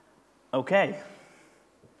Okay.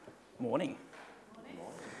 Morning.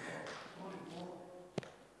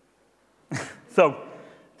 So,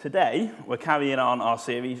 today we're carrying on our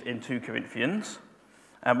series in 2 Corinthians.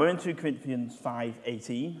 We're in 2 Corinthians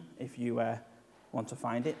 5:18, if you want to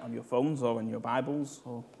find it on your phones or in your Bibles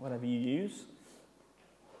or whatever you use.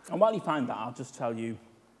 And while you find that, I'll just tell you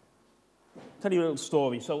a little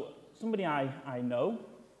story. So, somebody I know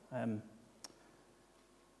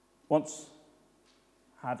once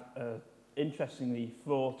had an interestingly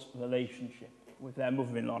fraught relationship with their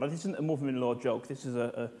mother-in-law. Now, this isn't a mother-in-law joke. This is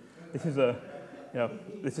this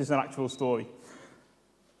is an actual story.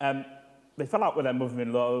 They fell out with their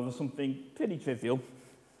mother-in-law over something pretty trivial,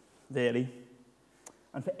 really,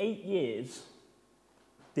 and for 8 years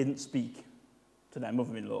didn't speak to their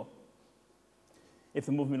mother-in-law. If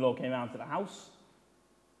the mother-in-law came round to the house,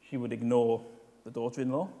 she would ignore the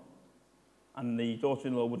daughter-in-law, and the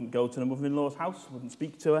daughter-in-law wouldn't go to the mother-in-law's house, wouldn't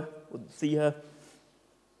speak to her, wouldn't see her,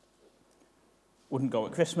 wouldn't go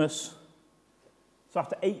at Christmas. So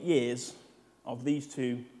after 8 years of these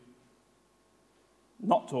two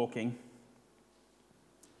not talking,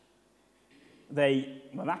 they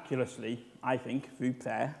miraculously, I think, through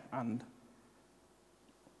prayer and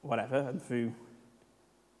whatever, and through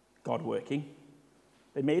God working,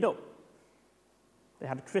 they made up. They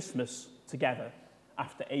had Christmas together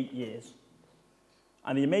after 8 years.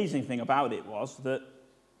 And the amazing thing about it was that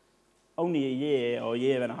only a year or a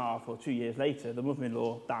year and a half or 2 years later, the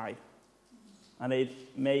mother-in-law died. And they'd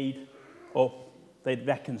made up, they'd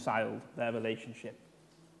reconciled their relationship.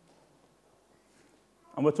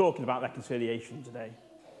 And we're talking about reconciliation today.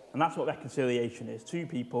 And that's what reconciliation is. 2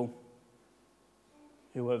 people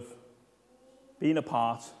who have been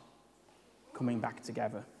apart, coming back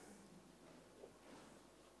together.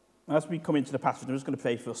 As we come into the passage, I'm just going to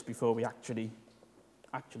pray for us before we actually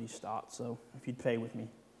start. So if you'd pray with me.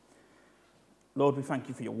 Lord, we thank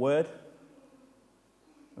you for your word.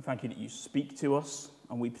 We thank you that you speak to us.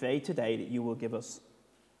 And we pray today that you will give us,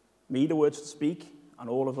 me the words to speak, and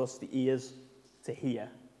all of us the ears to hear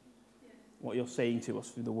what you're saying to us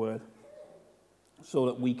through the word, so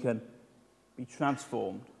that we can be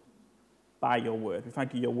transformed by your word. We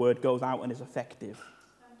thank you your word goes out and is effective.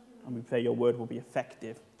 And we pray your word will be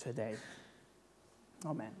effective today.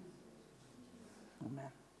 Amen.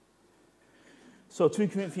 Amen. So 2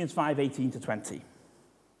 Corinthians 5:18-20.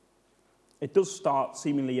 It does start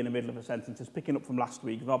seemingly in the middle of a sentence. It's picking up from last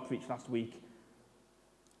week. Rob preached last week.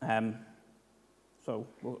 So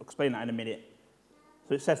we'll explain that in a minute.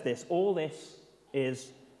 So it says this: all this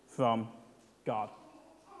is from God,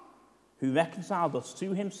 who reconciled us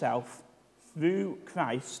to himself through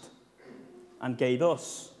Christ and gave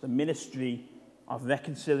us the ministry of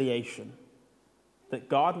reconciliation. That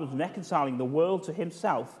God was reconciling the world to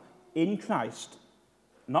himself in Christ,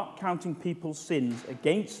 not counting people's sins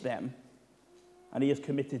against them, and he has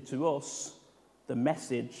committed to us the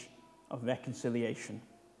message of reconciliation.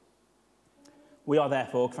 We are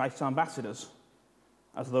therefore Christ's ambassadors,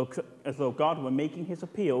 as though God were making his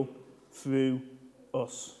appeal through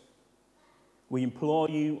us. We implore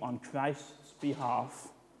you on Christ's behalf,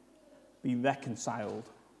 be reconciled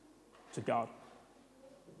to God.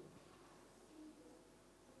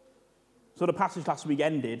 So the passage last week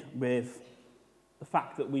ended with the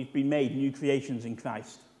fact that we've been made new creations in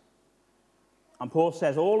Christ. And Paul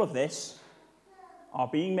says all of this, are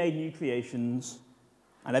being made new creations,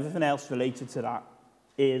 and everything else related to that,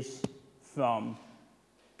 is from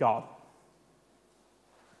God.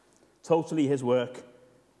 Totally his work,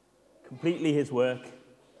 completely his work.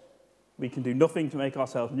 We can do nothing to make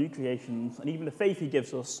ourselves new creations, and even the faith he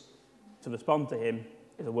gives us to respond to him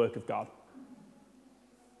is a work of God.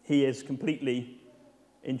 He is completely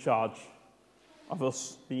in charge of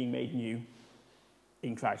us being made new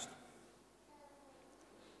in Christ.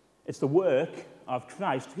 It's the work of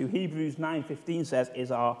Christ, who Hebrews 9:15 says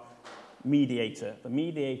is our mediator, the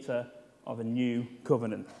mediator of a new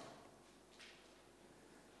covenant.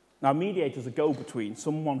 Now, mediators are go-between,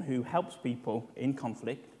 someone who helps people in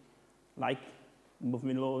conflict, like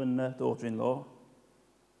mother-in-law and daughter-in-law,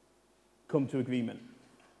 come to agreement.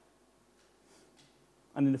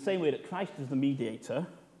 And in the same way that Christ is the mediator,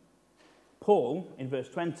 Paul, in verse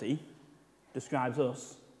 20, describes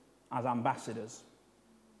us as ambassadors.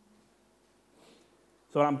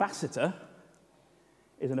 So an ambassador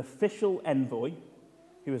is an official envoy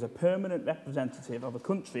who is a permanent representative of a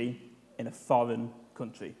country in a foreign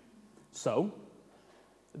country. So,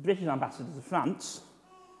 the British ambassador to France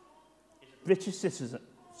is a British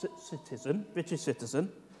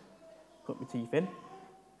citizen, put my teeth in,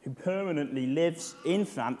 who permanently lives in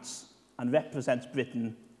France and represents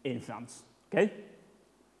Britain in France. Okay?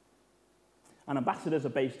 And ambassadors are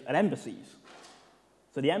based at embassies.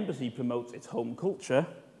 So the embassy promotes its home culture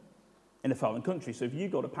in a foreign country. So if you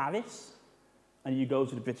go to Paris and you go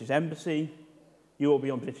to the British embassy, you will be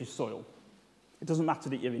on British soil. It doesn't matter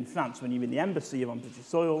that you're in France. When you're in the embassy, you're on British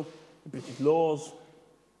soil, the British laws.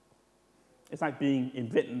 It's like being in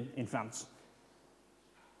Britain in France.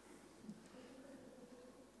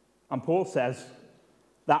 And Paul says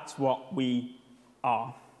that's what we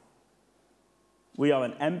are. We are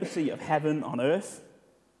an embassy of heaven on earth,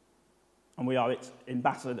 and we are its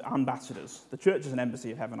ambassadors. The church is an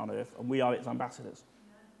embassy of heaven on earth, and we are its ambassadors.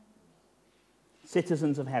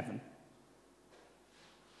 Citizens of heaven,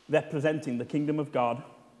 representing the kingdom of God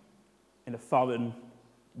in a foreign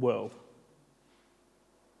world,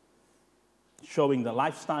 showing the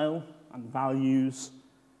lifestyle and values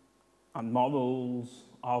and morals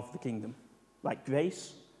of the kingdom, like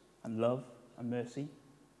grace and love and mercy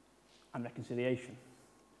and reconciliation.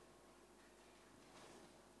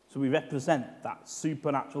 So we represent that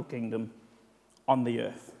supernatural kingdom on the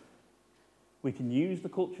earth. We can use the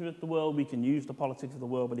culture of the world, we can use the politics of the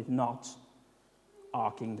world, but it's not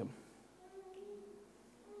our kingdom.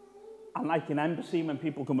 And like an embassy, when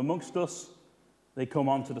people come amongst us, they come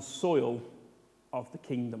onto the soil of the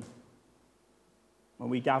kingdom. When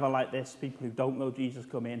we gather like this, people who don't know Jesus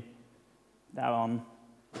come in, they're on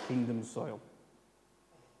the kingdom's soil.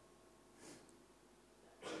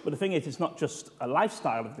 But the thing is, it's not just a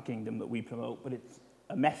lifestyle of the kingdom that we promote, but it's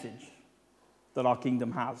a message that our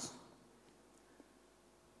kingdom has.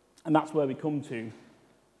 And that's where we come to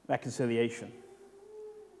reconciliation.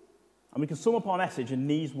 And we can sum up our message in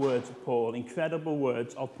these words of Paul, incredible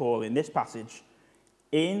words of Paul in this passage.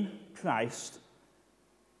 In Christ,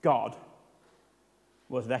 God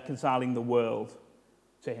was reconciling the world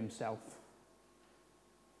to himself.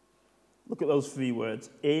 Look at those three words.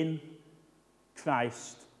 In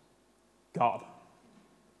Christ, God.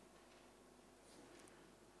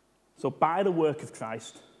 So by the work of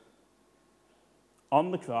Christ,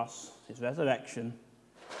 on the cross, his resurrection,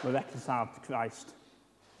 we're reconciled to Christ,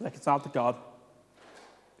 reconciled to God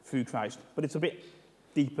through Christ. But it's a bit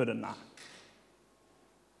deeper than that.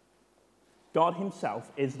 God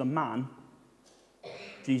himself is the man,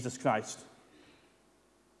 Jesus Christ.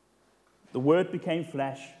 The Word became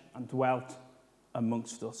flesh and dwelt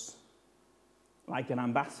amongst us. Like an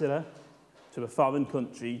ambassador to a foreign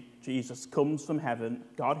country, Jesus comes from heaven,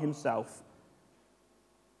 God himself.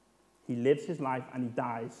 He lives his life and he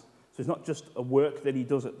dies. So it's not just a work that he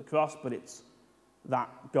does at the cross, but it's that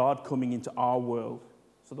God coming into our world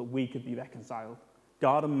so that we could be reconciled.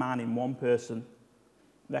 God and man in one person,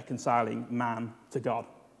 reconciling man to God.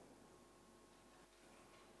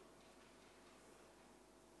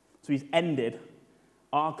 So he's ended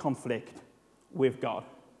our conflict with God.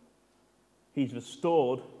 He's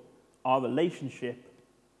restored our relationship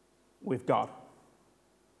with God.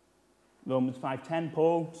 Romans 5:10,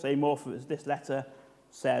 Paul, same author as this letter,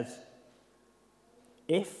 says,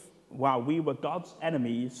 if, while we were God's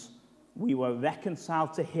enemies, we were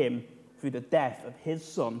reconciled to him through the death of his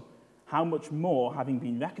Son, how much more, having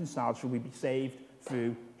been reconciled, shall we be saved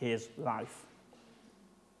through his life?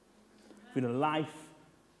 Through the life,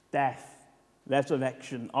 death,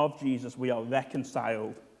 resurrection of Jesus, we are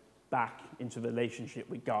reconciled back into relationship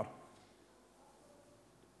with God.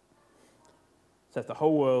 It says the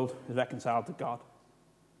whole world is reconciled to God.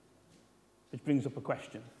 Which brings up a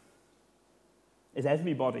question. Is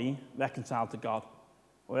everybody reconciled to God?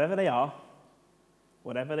 Wherever they are,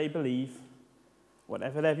 whatever they believe,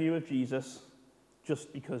 whatever their view of Jesus,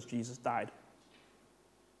 just because Jesus died.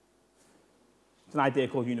 It's an idea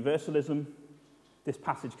called universalism. This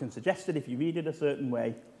passage can suggest it if you read it a certain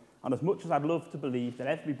way. And as much as I'd love to believe that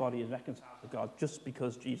everybody is reconciled to God just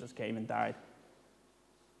because Jesus came and died,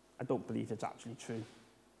 I don't believe it's actually true.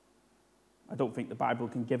 I don't think the Bible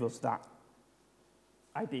can give us that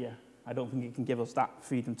idea. I don't think it can give us that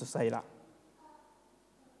freedom to say that.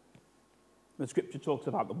 The scripture talks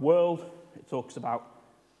about the world. It talks about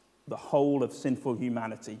the whole of sinful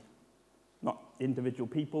humanity. Not individual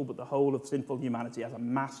people, but the whole of sinful humanity as a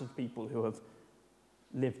mass of people who have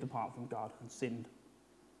lived apart from God and sinned.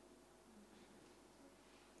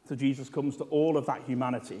 So Jesus comes to all of that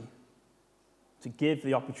humanity to give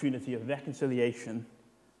the opportunity of reconciliation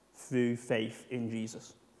through faith in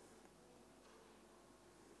Jesus.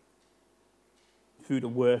 Through the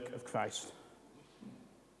work of Christ.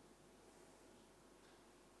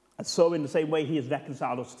 And so in the same way he has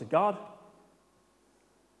reconciled us to God,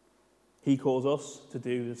 he calls us to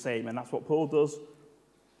do the same. And that's what Paul does.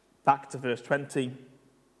 Back to verse 20.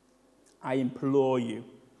 I implore you,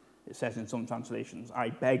 it says in some translations, I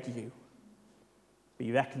beg you,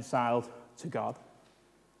 be reconciled to God.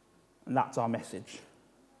 And that's our message.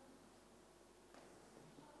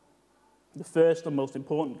 The first and most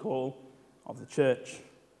important call of the church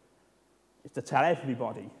is to tell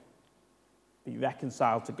everybody, be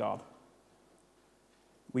reconciled to God.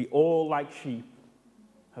 We all, like sheep,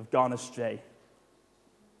 have gone astray.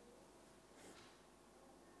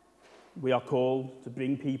 We are called to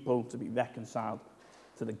bring people to be reconciled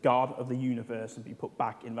to the God of the universe and be put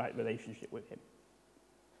back in right relationship with him.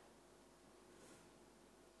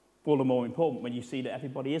 All the more important when you see that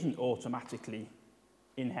everybody isn't automatically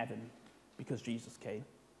in heaven because Jesus came.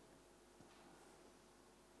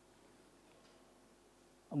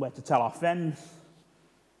 And we're to tell our friends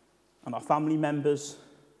and our family members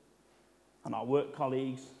and our work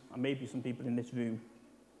colleagues and maybe some people in this room,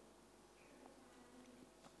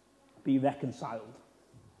 be reconciled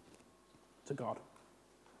to God.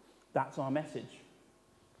 That's our message.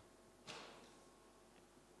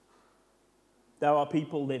 There are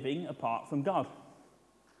people living apart from God.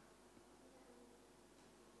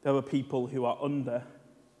 There are people who are under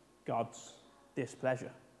God's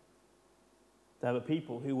displeasure. There are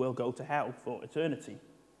people who will go to hell for eternity.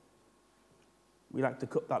 We like to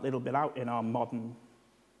cut that little bit out in our modern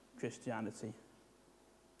Christianity.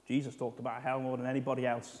 Jesus talked about hell more than anybody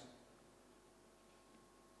else.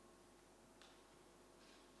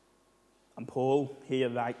 And Paul here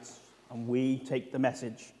writes, and we take the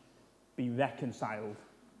message, be reconciled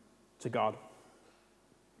to God.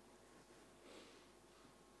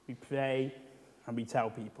 We pray and we tell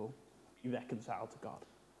people, be reconciled to God.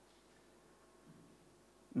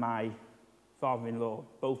 My father-in-law,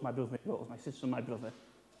 both my brother-in-laws, my sister and my brother,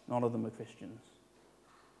 none of them are Christians.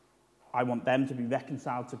 I want them to be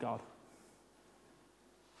reconciled to God.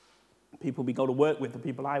 People we go to work with, the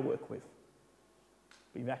people I work with,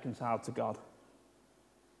 be reconciled to God.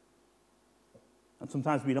 And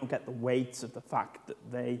sometimes we don't get the weight of the fact that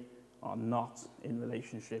they are not in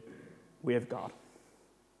relationship with God.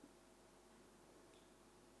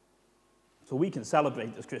 So we can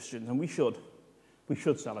celebrate as Christians, and we should. We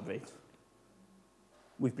should celebrate.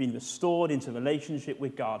 We've been restored into relationship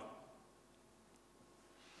with God.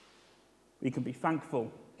 We can be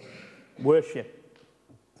thankful, worship.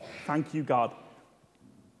 Thank you, God,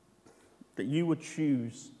 that you would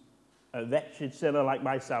choose a wretched sinner like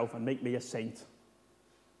myself and make me a saint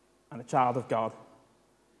and a child of God.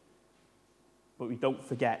 But we don't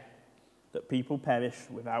forget that people perish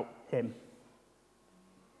without him.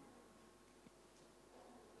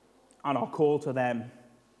 And our call to them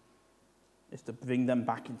is to bring them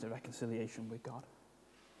back into reconciliation with God.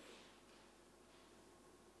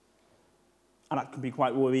 And that can be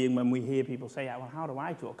quite worrying when we hear people say, well, how do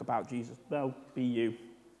I talk about Jesus? Well, be you.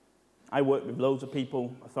 I work with loads of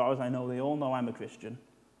people. As far as I know, they all know I'm a Christian.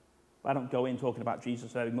 I don't go in talking about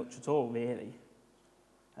Jesus very much at all, really.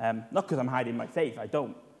 Not because I'm hiding my faith, I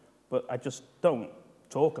don't. But I just don't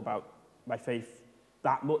talk about my faith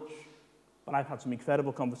that much. But I've had some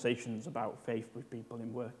incredible conversations about faith with people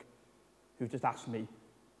in work who've just asked me.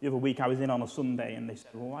 The other week I was in on a Sunday and they said,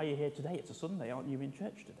 well, why are you here today? It's a Sunday, aren't you in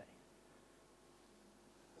church today?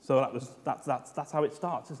 So that's how it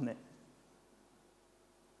starts, isn't it?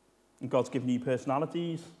 And God's given you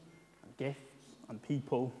personalities and gifts and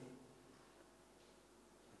people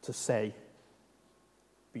to say,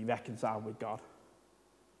 be reconciled with God.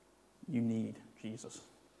 You need Jesus.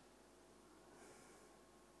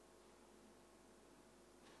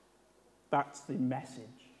 That's the message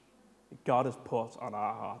that God has put on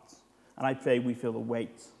our hearts. And I pray we feel the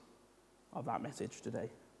weight of that message today.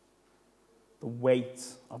 The weight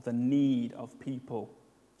of the need of people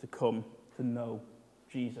to come to know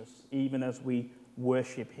Jesus, even as we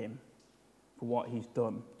worship him for what he's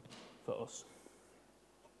done for us.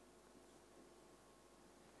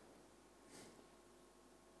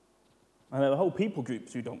 And there are whole people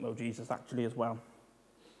groups who don't know Jesus actually as well.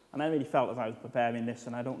 And I really felt as I was preparing this,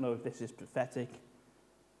 and I don't know if this is prophetic,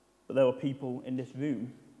 but there were people in this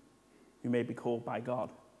room who may be called by God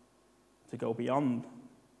to go beyond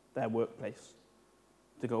their workplace,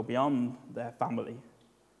 to go beyond their family,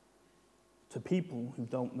 to people who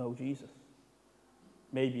don't know Jesus.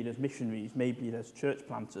 Maybe there's missionaries, maybe there's church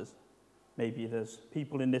planters, maybe there's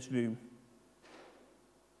people in this room,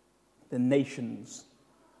 the nations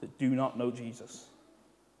that do not know Jesus.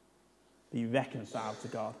 Be reconciled to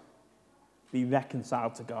God. Be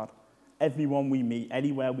reconciled to God. Everyone we meet,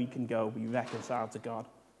 anywhere we can go, be reconciled to God.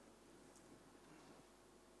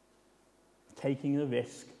 Taking the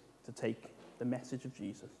risk to take the message of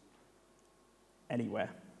Jesus anywhere.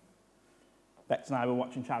 Bex and I were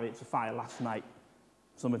watching Chariots of Fire last night.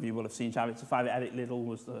 Some of you will have seen Chariots of Fire. Eric Liddell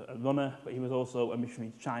was a runner, but he was also a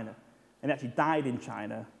missionary to China. And he actually died in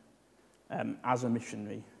China as a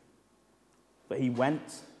missionary. But he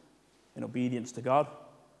went in obedience to God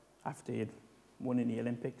after he had won in the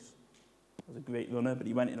Olympics. He was a great runner, but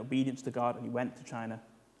he went in obedience to God, and he went to China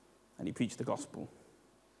and he preached the gospel.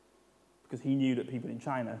 Because he knew that people in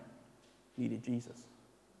China needed Jesus.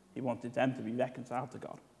 He wanted them to be reconciled to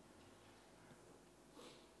God.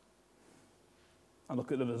 And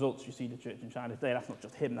look at the results you see the church in China today. That's not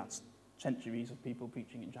just him, that's centuries of people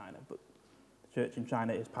preaching in China. But the church in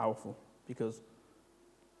China is powerful because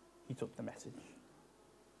he took the message.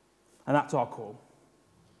 And that's our call.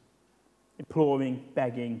 Imploring,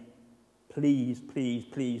 begging, please, please,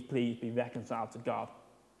 please, please be reconciled to God.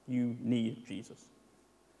 You need Jesus.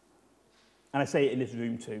 And I say it in this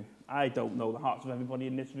room too. I don't know the hearts of everybody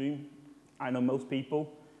in this room. I know most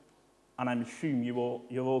people, and I assume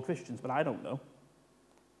you're all Christians, but I don't know.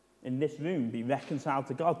 In this room, be reconciled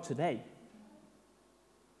to God today.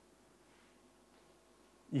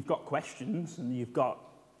 You've got questions and you've got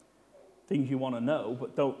things you want to know,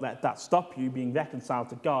 but don't let that stop you being reconciled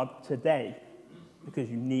to God today, because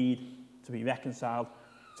you need to be reconciled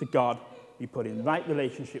to God, be put in right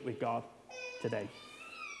relationship with God today.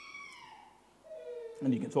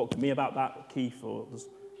 And you can talk to me about that, or Keith, or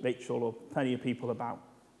Rachel, or plenty of people about.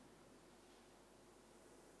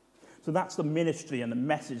 So that's the ministry and the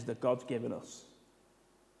message that God's given us.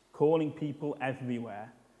 Calling people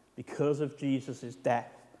everywhere, because of Jesus'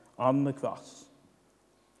 death on the cross,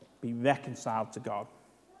 be reconciled to God.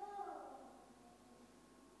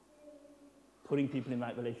 Putting people in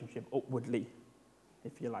that relationship upwardly,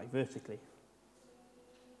 if you like, vertically.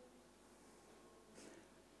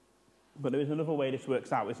 But there is another way this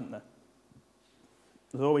works out, isn't there?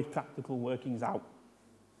 There's always practical workings out.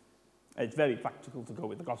 It's very practical to go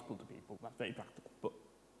with the gospel to people. That's very practical. But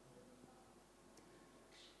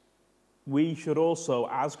we should also,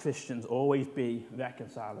 as Christians, always be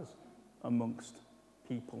reconcilers amongst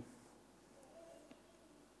people.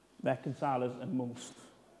 Reconcilers amongst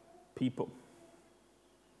people.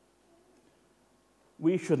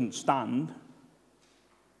 We shouldn't stand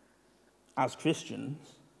as Christians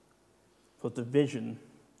for division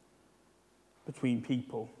between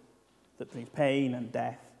people that brings pain and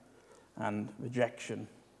death and rejection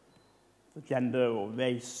for gender or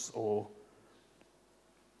race or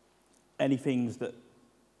any things that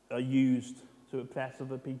are used to oppress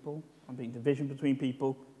other people and bring division between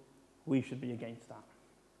people. We should be against that.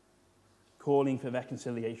 Calling for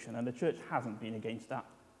reconciliation, and the church hasn't been against that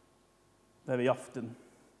very often.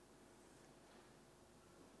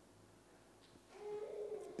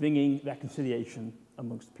 Bringing reconciliation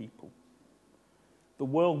amongst people. The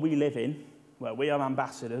world we live in, where we are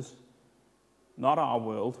ambassadors, not our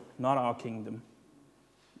world, not our kingdom,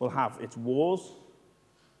 will have its wars.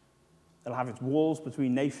 It'll have its wars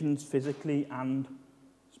between nations, physically and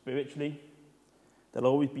spiritually. There'll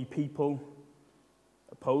always be people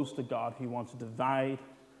opposed to God who want to divide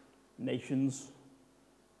nations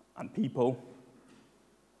and people.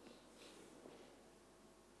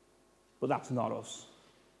 But that's not us.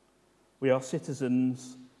 We are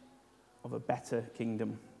citizens of a better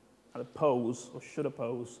kingdom and oppose, or should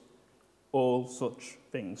oppose, all such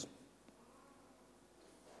things.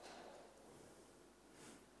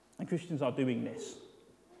 And Christians are doing this.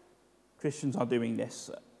 Christians are doing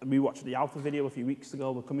this. We watched the Alpha video a few weeks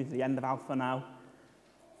ago. We're coming to the end of Alpha now.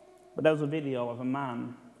 But there was a video of a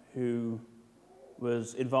man who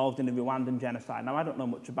was involved in the Rwandan genocide. Now, I don't know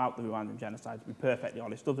much about the Rwandan genocide, to be perfectly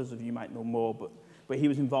honest. Others of you might know more, but he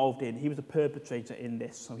was he was a perpetrator in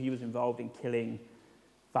this. So he was involved in killing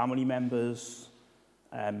family members,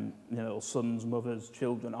 sons, mothers,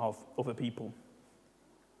 children of other people.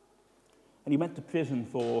 And he went to prison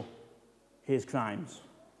for his crimes.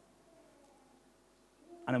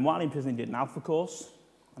 And then while in prison, he did an Alpha course.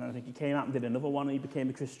 And I think he came out and did another one, and he became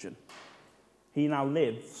a Christian. He now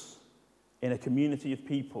lives in a community of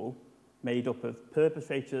people made up of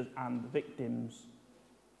perpetrators and victims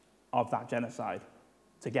of that genocide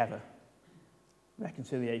together.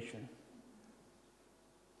 Reconciliation.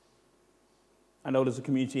 I know there's a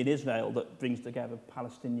community in Israel that brings together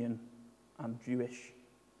Palestinian and Jewish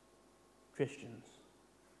Christians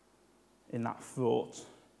in that fraught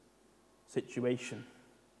situation.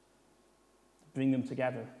 Bring them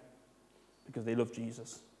together because they love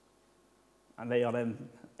Jesus. And they are then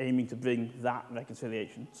aiming to bring that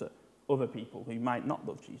reconciliation to other people who might not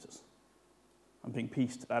love Jesus and bring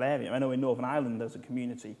peace to that area. I know in Northern Ireland there's a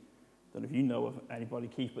community, I don't know if you know of anybody,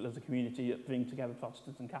 Keith, but there's a community that brings together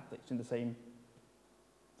Protestants and Catholics in the same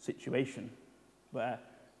situation where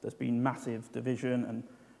there's been massive division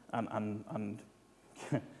and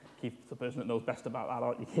Keith's the person that knows best about that,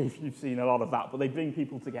 aren't you, Keith? You've seen a lot of that. But they bring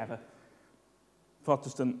people together,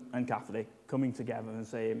 Protestant and Catholic, coming together and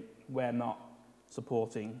saying, we're not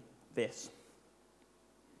supporting this.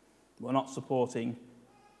 We're not supporting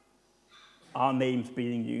our names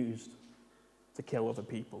being used to kill other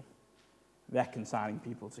people, reconciling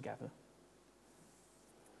people together.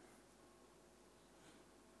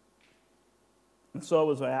 And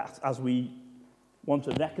so as we want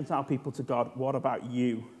to reconcile people to God, what about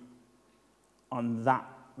you on that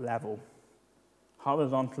level?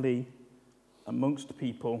 Horizontally, amongst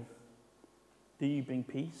people, do you bring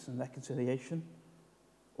peace and reconciliation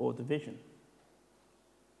or division?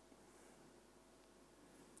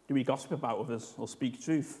 Do we gossip about others or speak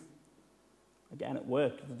truth? Again, at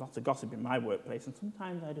work, there's lots of gossip in my workplace, and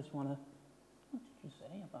sometimes I just want to, what did you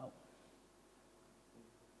say about?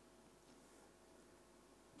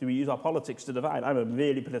 Do we use our politics to divide? I'm a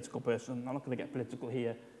really political person. I'm not going to get political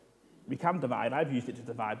here. We can divide. I've used it to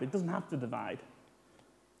divide, but it doesn't have to divide.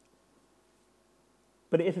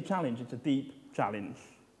 But it is a challenge. It's a deep challenge.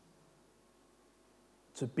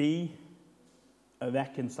 To be a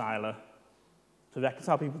reconciler, to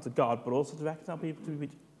reconcile people to God, but also to reconcile people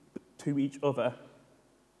to each other,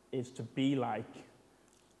 is to be like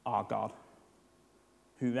our God,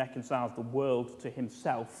 who reconciles the world to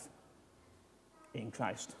himself in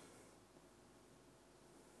Christ.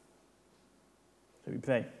 So we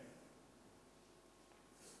pray.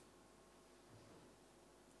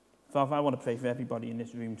 Father, I want to pray for everybody in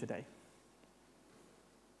this room today.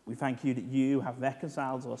 We thank you that you have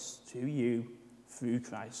reconciled us to you through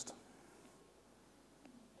Christ.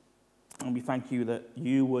 And we thank you that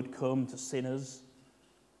you would come to sinners,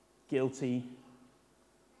 guilty,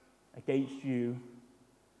 against you,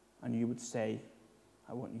 and you would say,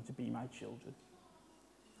 I want you to be my children.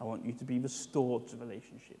 I want you to be restored to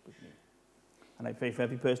relationship with me. And I pray for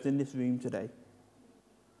every person in this room today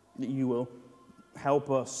that you will help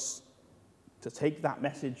us to take that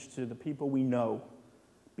message to the people we know,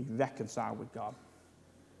 be reconciled with God,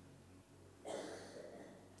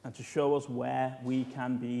 and to show us where we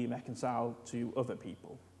can be reconciled to other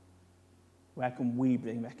people. Where can we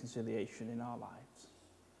bring reconciliation in our lives?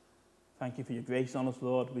 Thank you for your grace on us,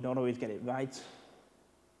 Lord. We don't always get it right.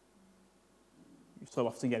 We so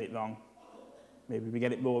often get it wrong. Maybe we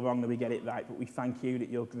get it more wrong than we get it right, but we thank you that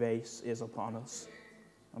your grace is upon us.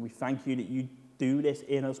 And we thank you that you do this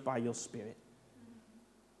in us by your Spirit.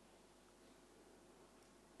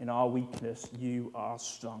 In our weakness, you are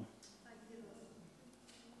strong.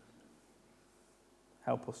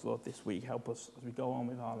 Help us, Lord, this week. Help us as we go on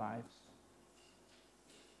with our lives.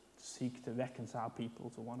 Seek to reconcile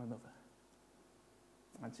people to one another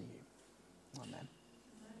and to you. Amen.